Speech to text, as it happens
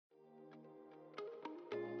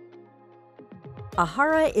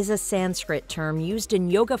Ahara is a Sanskrit term used in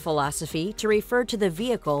yoga philosophy to refer to the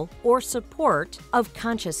vehicle or support of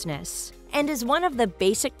consciousness, and is one of the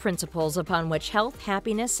basic principles upon which health,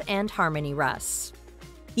 happiness, and harmony rests.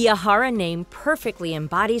 The Ahara name perfectly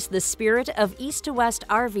embodies the spirit of East to West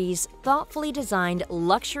RV's thoughtfully designed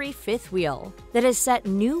luxury fifth wheel that has set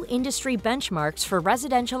new industry benchmarks for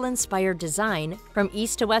residential-inspired design from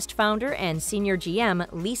East to West founder and senior GM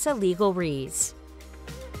Lisa Legal-Rees.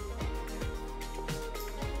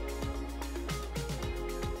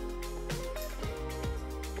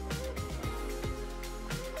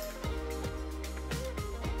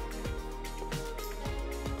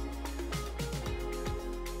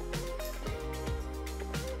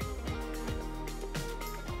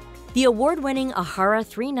 The award-winning Ahara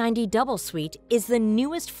 390 Double Suite is the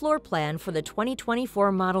newest floor plan for the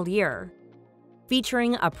 2024 model year.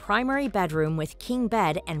 Featuring a primary bedroom with king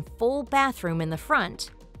bed and full bathroom in the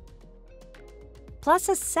front, plus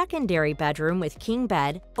a secondary bedroom with king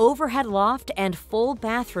bed, overhead loft, and full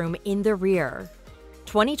bathroom in the rear.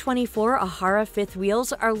 2024 Ahara fifth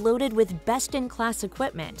wheels are loaded with best-in-class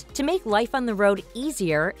equipment to make life on the road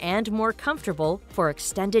easier and more comfortable for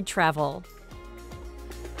extended travel.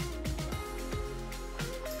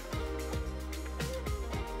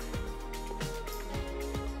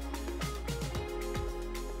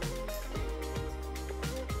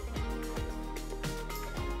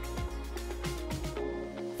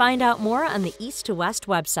 Find out more on the East to West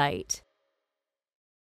website.